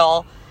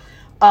Montreal.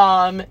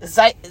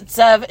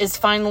 Zaitsev is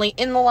finally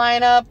in the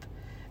lineup,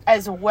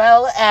 as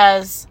well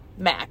as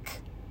Mac.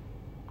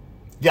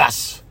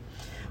 Yes.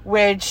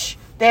 Which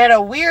they had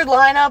a weird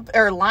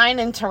line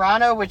in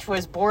Toronto, which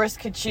was Boris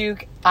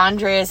Kachuk,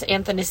 Andreas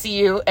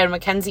Athanasiou, and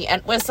Mackenzie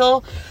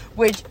Entwistle,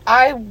 which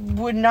I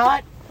would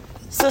not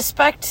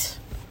suspect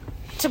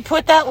to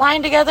put that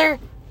line together,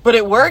 but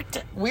it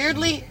worked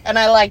weirdly, and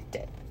I liked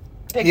it.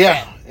 Big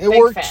fan. It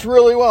worked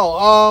really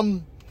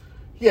well.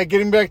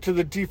 Getting back to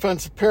the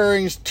defensive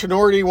pairings,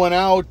 Tenorti went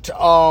out.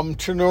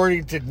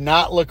 Tenorti did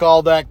not look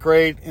all that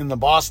great in the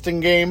Boston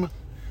game.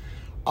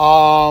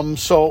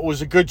 So it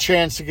was a good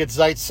chance to get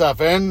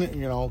Zaitsev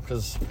in,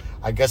 because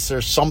I guess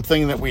there's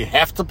something that we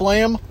have to play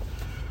him.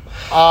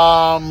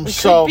 We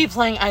could be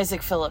playing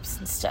Isaac Phillips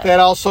instead. That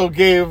also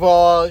gave,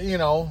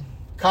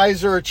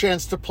 Kaiser a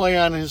chance to play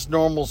on his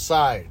normal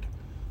side.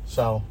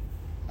 So,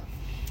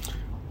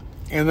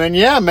 and then,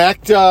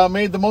 Mac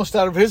made the most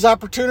out of his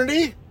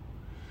opportunity.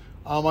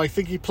 I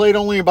think he played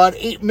only about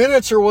 8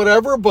 minutes or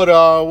whatever, but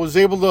was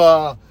able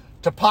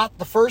to pot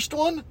the first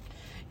one.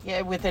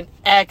 Yeah, with an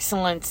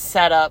excellent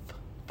setup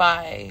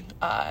by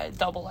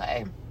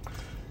AA.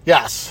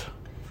 Yes.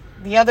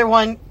 The other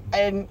one,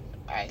 and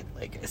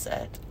like I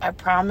said, I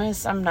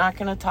promise I'm not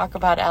going to talk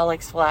about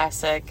Alex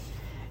Vlasic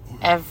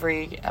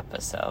every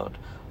episode,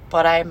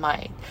 but I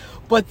might.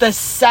 But the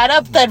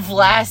setup that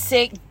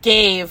Vlasic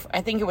gave,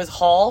 I think it was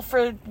Hall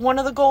for one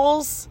of the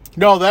goals.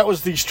 No, that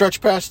was the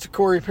stretch pass to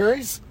Corey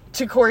Perry.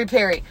 To Corey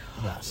Perry.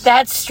 Yes.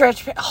 That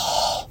stretch pass.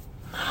 Oh,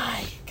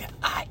 my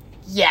God.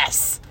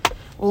 Yes.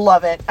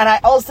 Love it. And I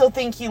also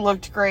think he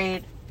looked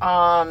great.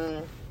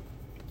 It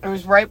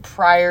was right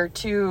prior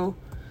to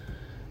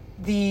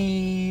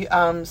the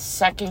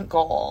second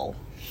goal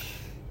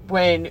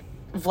when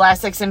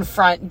Vlasic's in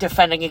front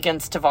defending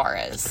against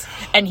Tavares.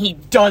 And he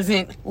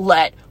doesn't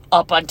let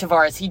up on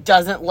Tavares. He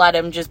doesn't let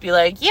him just be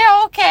like,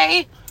 yeah,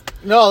 okay.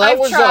 No,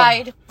 I've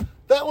tried.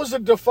 That was a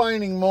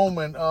defining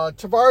moment.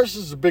 Tavares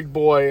is a big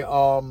boy.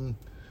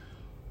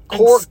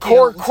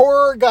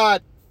 Core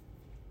got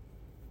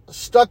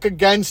stuck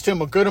against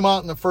him a good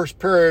amount in the first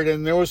period,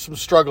 and there was some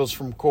struggles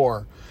from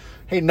Core.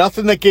 Hey,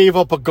 nothing that gave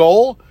up a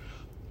goal.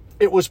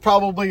 It was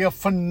probably a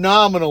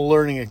phenomenal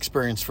learning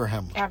experience for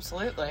him.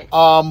 Absolutely.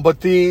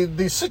 But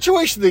the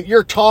situation that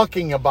you're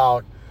talking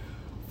about,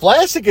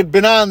 Vlasic had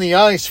been on the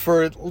ice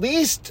for at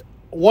least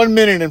 1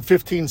 minute and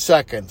 15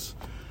 seconds.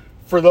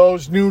 For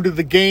those new to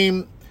the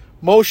game,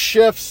 most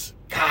shifts,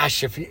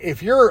 gosh,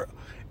 if you're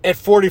at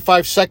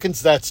 45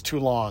 seconds, that's too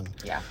long.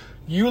 Yeah.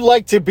 You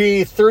like to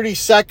be 30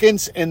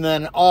 seconds and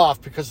then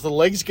off because the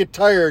legs get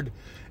tired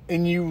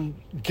and you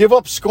give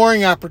up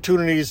scoring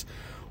opportunities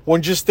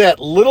when just that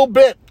little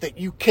bit that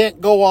you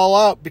can't go all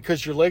out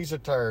because your legs are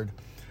tired.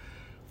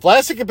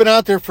 Vlasic had been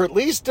out there for at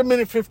least a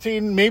minute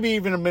 15, maybe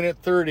even a minute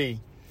 30.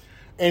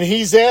 And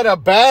he's at a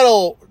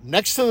battle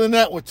next to the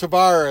net with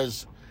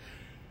Tavares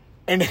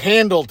and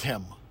handled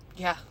him.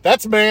 Yeah.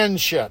 That's man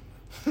shit.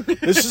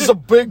 This is a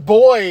big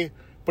boy,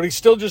 but he's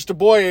still just a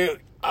boy.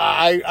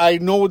 I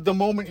know the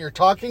moment you're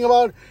talking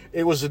about.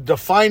 It was a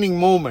defining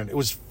moment. It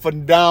was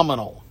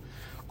phenomenal.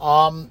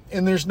 And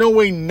there's no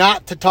way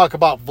not to talk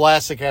about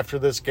Vlasic after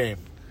this game.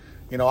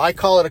 I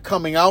call it a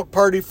coming out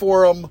party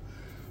for him.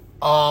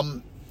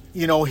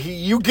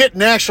 You get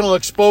national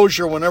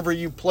exposure whenever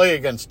you play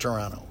against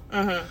Toronto.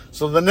 Mm-hmm.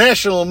 So the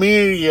national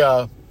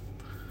media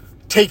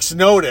takes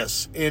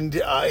notice, and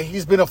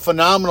he's been a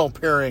phenomenal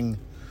pairing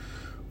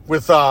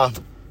with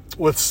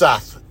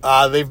Seth.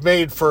 They've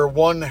made for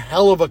one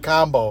hell of a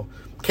combo.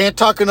 Can't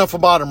talk enough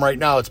about him right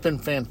now. It's been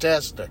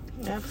fantastic.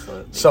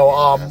 Absolutely.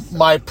 So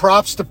my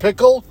props to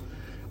Pickle.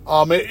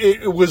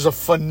 It was a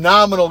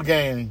phenomenal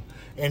game,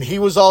 and he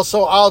was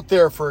also out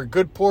there for a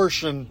good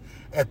portion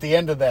at the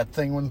end of that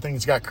thing when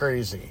things got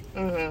crazy.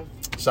 Mm-hmm.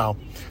 So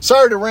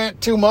sorry to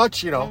rant too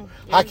much.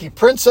 Hockey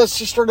Princess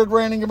just started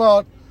ranting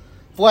about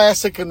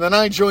Vlasic, and then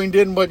I joined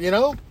in. But we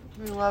love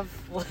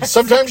Vlasic.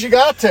 Sometimes you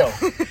got to.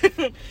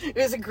 It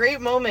was a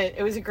great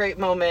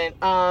moment.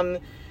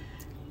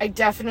 I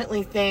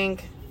definitely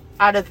think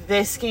out of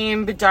this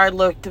game, Bedard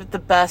looked the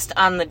best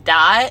on the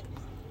dot.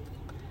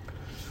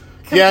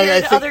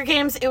 Compared to other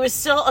games, it was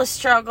still a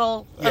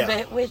struggle a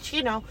bit, which,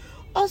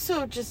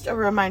 also just a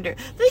reminder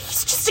that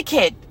he's just a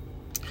kid.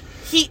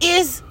 He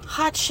is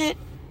hot shit,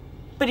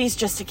 but he's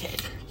just a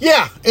kid.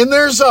 Yeah, and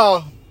there's,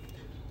 that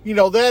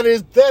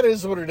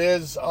is what it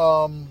is.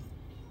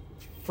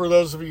 For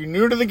those of you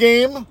new to the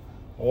game,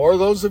 or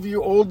those of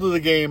you old to the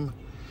game,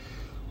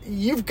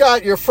 you've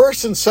got your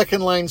first and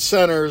second line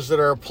centers that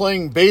are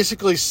playing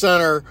basically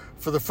center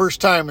for the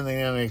first time in the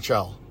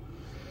NHL.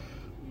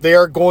 They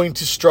are going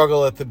to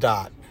struggle at the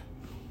dot.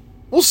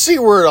 We'll see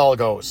where it all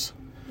goes.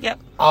 Yep.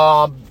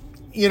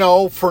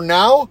 For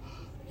now,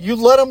 you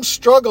let them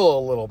struggle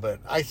a little bit.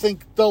 I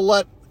think they'll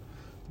let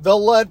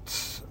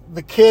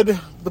the kid,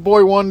 the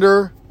boy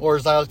wonder, or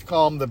as I like to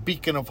call him, the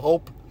beacon of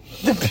hope.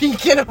 The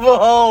beacon of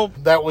hope.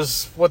 That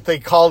was what they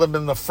called him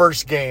in the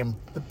first game.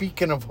 The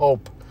beacon of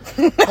hope.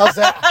 How's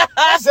that?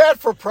 How's that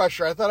for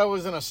pressure? I thought I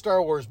was in a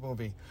Star Wars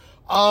movie.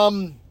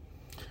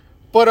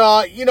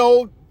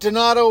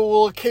 Donato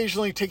will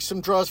occasionally take some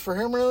draws for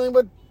him, really,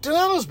 but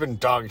Donato's been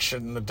dog shit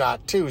in the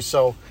dot too.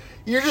 So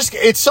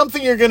it's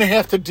something you're going to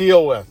have to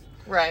deal with.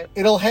 Right.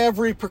 It'll have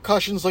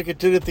repercussions like it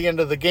did at the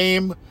end of the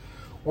game,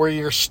 where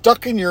you're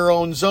stuck in your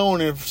own zone.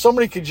 If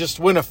somebody could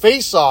just win a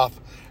face-off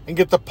and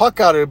get the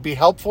puck out, it would be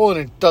helpful, and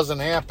it doesn't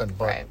happen.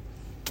 But right.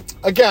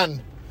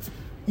 Again,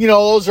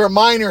 those are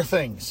minor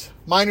things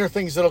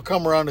that'll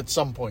come around at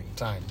some point in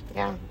time.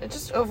 Yeah, it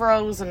just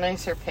overall was a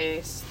nicer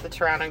pace, the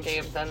Toronto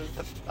game, than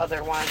the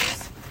other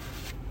ones.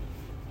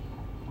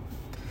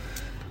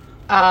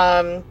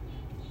 All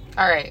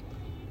right.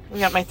 We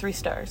got my 3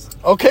 stars.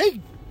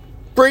 Okay.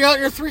 Bring out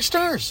your 3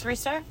 stars. 3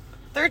 star?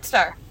 3rd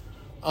star.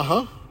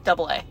 Uh-huh.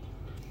 AA.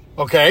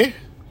 Okay.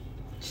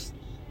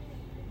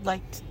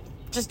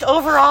 Just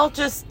overall,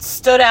 just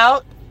stood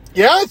out.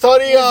 Yeah, I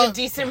thought he was a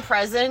decent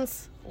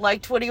presence.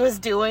 Liked what he was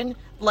doing.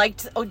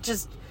 Liked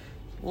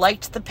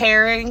the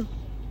pairing.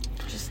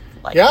 Just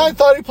liked him. I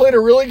thought he played a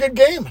really good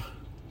game.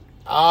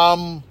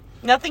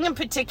 Nothing in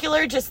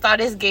particular, just thought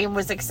his game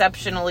was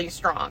exceptionally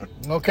strong.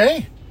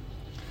 Okay.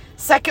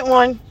 Second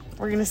one,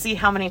 we're going to see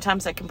how many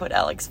times I can put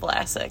Alex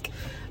Vlasic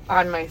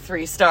on my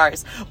 3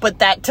 stars. But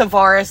that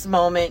Tavares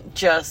moment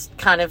just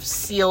kind of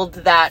sealed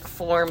that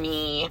for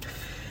me.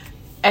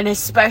 And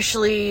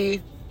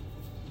especially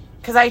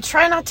because I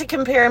try not to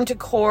compare him to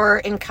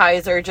Core and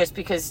Kaiser just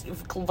because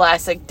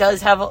Vlasic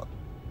does have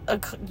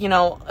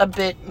a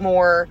bit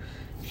more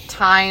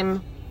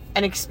time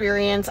and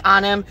experience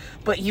on him,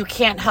 but you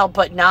can't help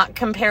but not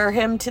compare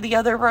him to the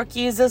other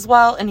rookies as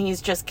well, and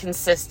he's just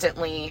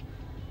consistently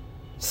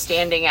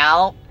standing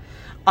out,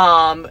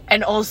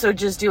 and also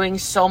just doing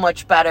so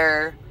much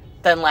better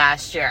than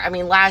last year. I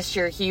mean, last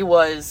year he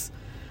was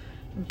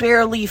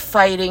barely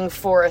fighting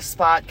for a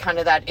spot, kind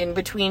of that in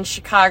between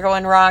Chicago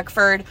and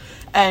Rockford,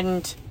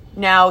 and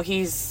now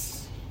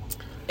he's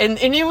and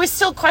it was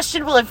still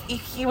questionable if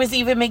he was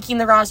even making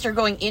the roster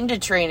going into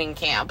training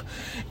camp,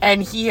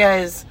 and he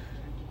has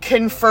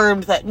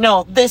confirmed that,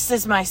 no, this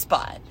is my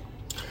spot.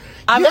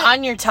 I'm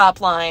on your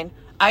top line.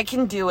 I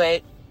can do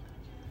it.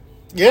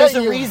 Yeah, there's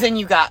a reason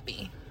you got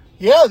me.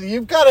 Yeah,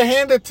 you've got to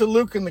hand it to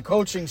Luke and the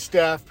coaching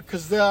staff,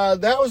 because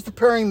that was the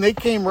pairing they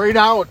came right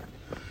out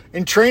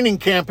in training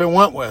camp and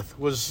went with,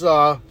 was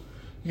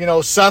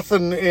Seth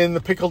and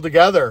the Pickle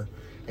together.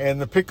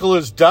 And the Pickle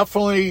is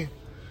definitely,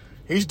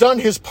 he's done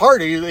his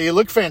part. He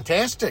looked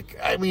fantastic.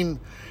 I mean,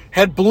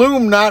 had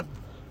Bloom not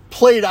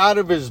played out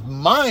of his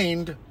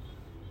mind,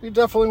 he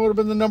definitely would have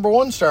been the number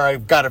 1 star,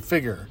 I've got to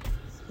figure.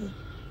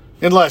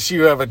 Unless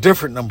you have a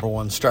different number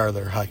 1 star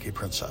there, Hockey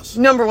Princess.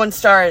 Number 1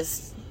 star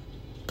is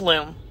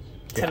Bloom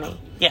to me.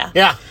 Yeah.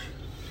 Yeah.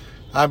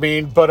 I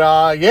mean, but,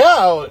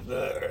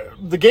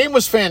 the game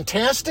was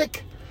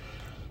fantastic.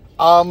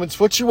 It's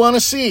what you want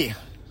to see.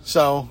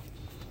 So,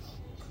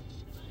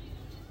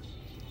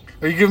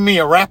 are you giving me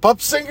a wrap-up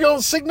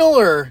signal,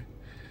 or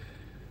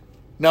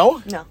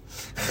no? No.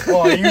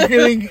 Well, are you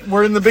getting,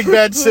 we're in the big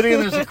bad city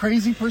and there's a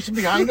crazy person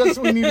behind us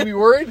and we need to be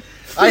worried?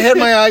 I had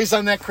my eyes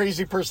on that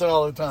crazy person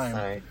all the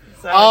time.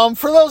 Sorry.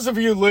 For those of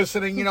you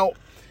listening,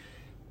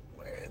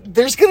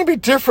 there's going to be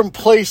different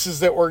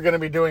places that we're going to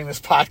be doing this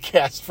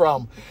podcast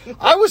from.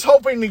 I was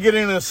hoping to get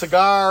in a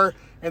cigar,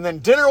 and then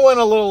dinner went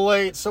a little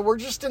late, so we're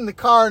just in the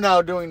car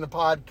now doing the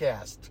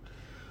podcast.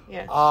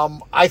 Yeah.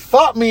 I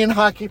thought me and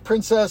Hockey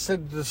Princess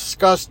had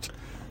discussed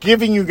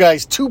giving you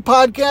guys 2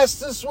 podcasts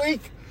this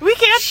week. We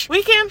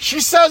can. She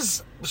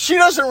says she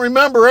doesn't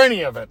remember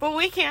any of it. But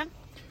we can.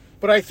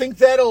 But I think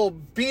that'll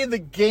be the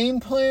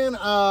game plan.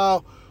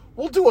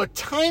 We'll do a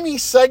tiny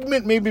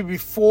segment maybe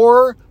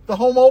before the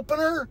home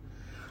opener,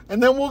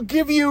 and then we'll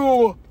give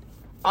you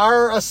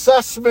our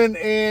assessment,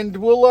 and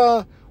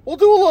we'll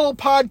do a little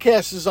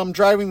podcast as I'm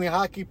driving the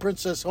Hockey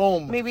Princess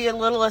home. Maybe a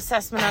little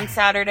assessment on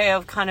Saturday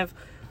of kind of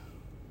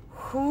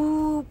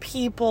who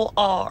people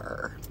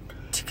are.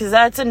 Because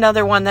that's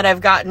another one that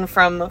I've gotten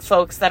from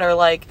folks that are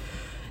like,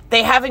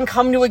 they haven't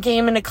come to a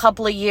game in a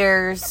couple of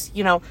years.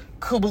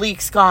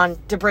 Kubelik's gone,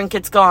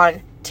 DeBrinket's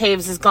gone,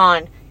 Taves is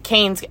gone,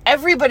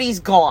 everybody's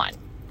gone.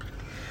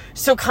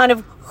 So kind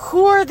of,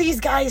 who are these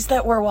guys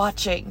that we're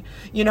watching?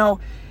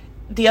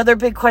 The other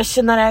big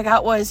question that I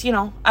got was,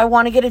 I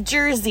want to get a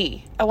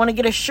jersey. I want to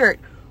get a shirt.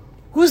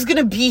 Who's going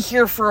to be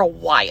here for a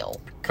while?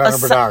 Connor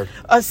Bedard.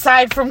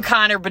 Aside from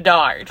Connor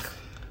Bedard.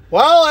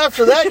 Well,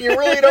 after that, you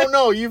really don't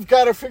know. You've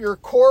got to figure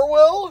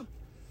Corwell.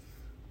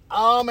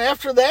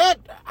 After that,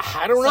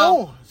 I don't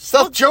know.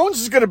 Seth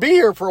Jones is going to be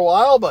here for a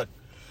while, but,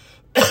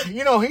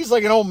 he's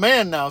like an old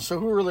man now, so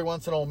who really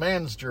wants an old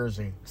man's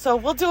jersey? So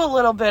we'll do a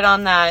little bit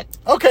on that.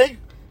 Okay.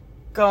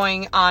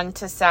 Going on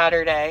to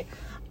Saturday.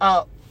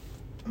 But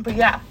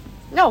yeah.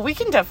 No, we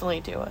can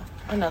definitely do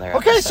another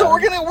Okay, episode. so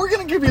we're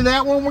gonna give you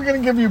that one. We're gonna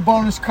give you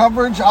bonus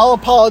coverage. I'll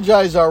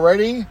apologize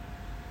already.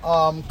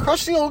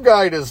 Crusty Old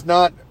Guy does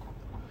not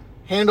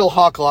handle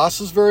hawk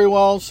losses very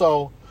well,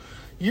 so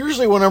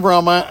usually whenever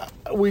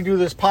we do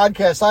this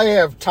podcast, I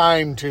have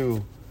time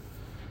to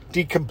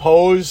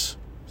decompose.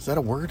 Is that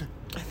a word?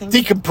 I think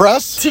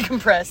decompress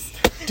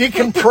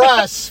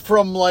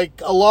from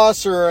like a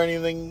loss or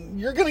anything.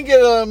 You're gonna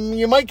get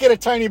you might get a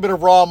tiny bit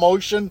of raw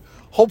emotion.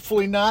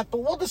 Hopefully not, but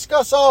we'll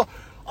discuss all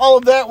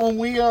of that when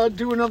we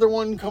do another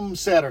one come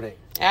Saturday.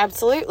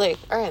 Absolutely.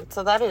 All right,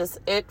 so that is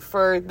it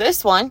for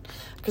this one,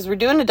 because we're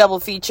doing a double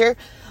feature.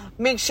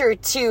 Make sure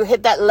to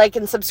hit that like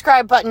and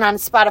subscribe button on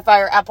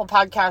Spotify or Apple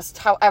Podcasts,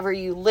 however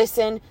you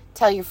listen.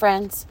 Tell your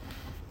friends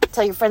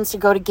to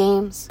go to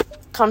games.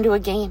 Come to a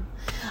game.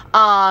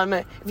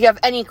 If you have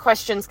any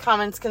questions,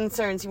 comments,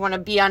 concerns, you want to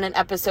be on an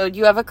episode,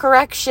 you have a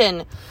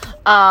correction,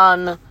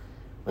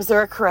 Was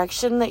there a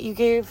correction that you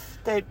gave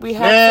that we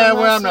had? Yeah, from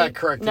well, last I'm not week?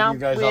 correcting No, you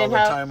guys we all didn't the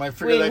have- time. I we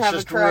figure didn't that's have a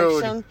just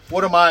correction. rude.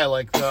 What am I,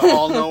 like the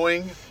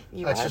all-knowing?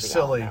 You That's are just the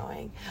silly.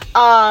 all-knowing.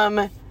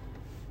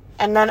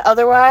 And then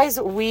otherwise,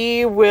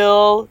 we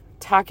will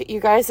talk at you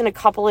guys in a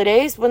couple of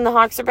days when the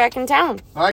Hawks are back in town. All right.